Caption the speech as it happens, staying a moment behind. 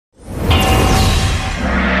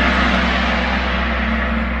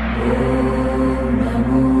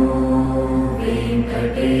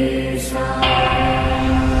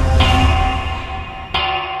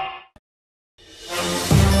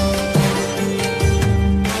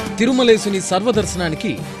తిరుమలేశుని సర్వదర్శనానికి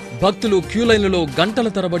భక్తులు క్యూలైన్లలో గంటల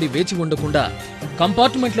తరబడి వేచి ఉండకుండా,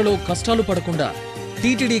 కంపార్ట్మెంట్లలో కష్టాలు పడకుండా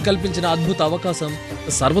టీటీడీ కల్పించిన అద్భుత అవకాశం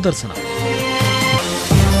సర్వదర్శనం.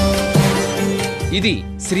 ఇది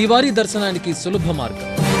శ్రీవారి దర్శనానికి సులభ మార్గం.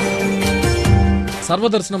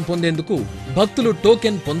 సర్వదర్శనం పొందేందుకు భక్తులు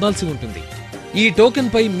టోకెన్ పొందాల్సి ఉంటుంది. ఈ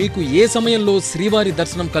టోకెన్ పై మీకు ఏ సమయంలో శ్రీవారి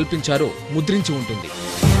దర్శనం కల్పించారో ముద్రించి ఉంటుంది.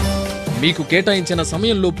 మీకు కేటాయించిన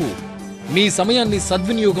సమయంలోపు మీ సమయాన్ని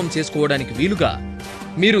సద్వినియోగం చేసుకోవడానికి వీలుగా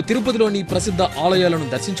మీరు తిరుపతిలోని ప్రసిద్ధ ఆలయాలను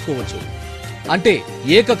దర్శించుకోవచ్చు. అంటే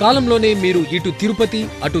ఏకకాలంలోనే మీరు ఇటు తిరుపతి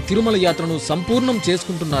అటు తిరుమల యాత్రను సంపూర్ణం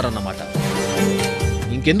చేసుకుంటున్నారన్నమాట.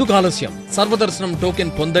 ఇంకెందుకు ఆలస్యం? సర్వదర్శనం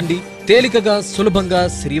టోకెన్ పొందండి. తేలికగా సులభంగా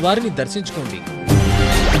శ్రీవారిని దర్శించుకోండి.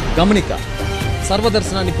 గమనిక: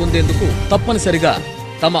 సర్వదర్శనాన్ని పొందేందుకు తప్పనిసరిగా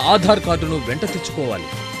తమ ఆధార్ కార్డును వెంట తెచ్చుకోవాలి.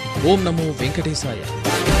 ఓం నమో వెంకటేశాయ.